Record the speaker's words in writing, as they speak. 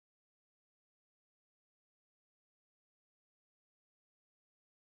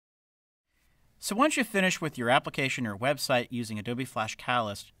So once you finish with your application or website using Adobe Flash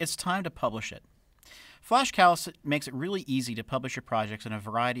Catalyst, it's time to publish it. Flash Catalyst makes it really easy to publish your projects in a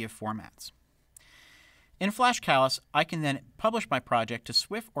variety of formats. In Flash Catalyst, I can then publish my project to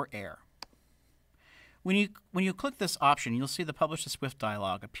Swift or Air. When you click this option, you'll see the Publish to Swift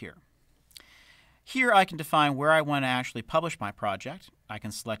dialog appear. Here I can define where I want to actually publish my project. I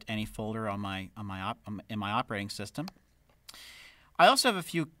can select any folder in my operating system. I also have a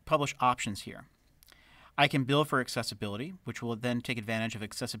few publish options here. I can build for accessibility, which will then take advantage of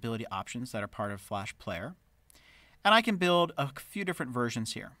accessibility options that are part of Flash Player. And I can build a few different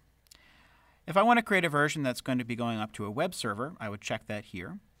versions here. If I want to create a version that's going to be going up to a web server, I would check that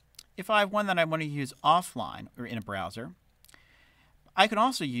here. If I have one that I want to use offline or in a browser, I can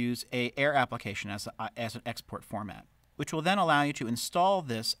also use an Air application as an export format, which will then allow you to install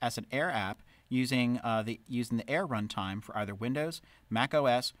this as an Air app using the Air runtime for either Windows, Mac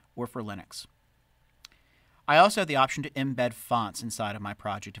OS, or for Linux. I also have the option to embed fonts inside of my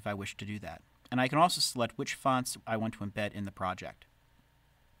project if I wish to do that. And I can also select which fonts I want to embed in the project.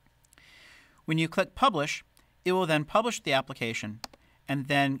 When you click Publish, it will then publish the application and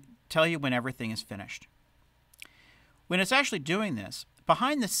then tell you when everything is finished. When it's actually doing this,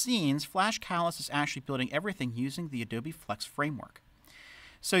 behind the scenes, Flash Catalyst is actually building everything using the Adobe Flex framework.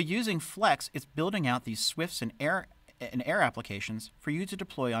 So using Flex, it's building out these Swifts and Air applications for you to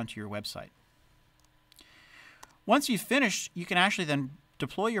deploy onto your website. Once you've finished, you can actually then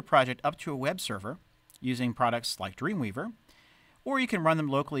deploy your project up to a web server using products like Dreamweaver, or you can run them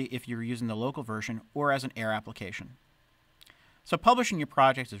locally if you're using the local version or as an Air application. So publishing your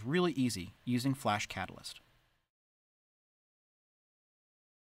project is really easy using Flash Catalyst.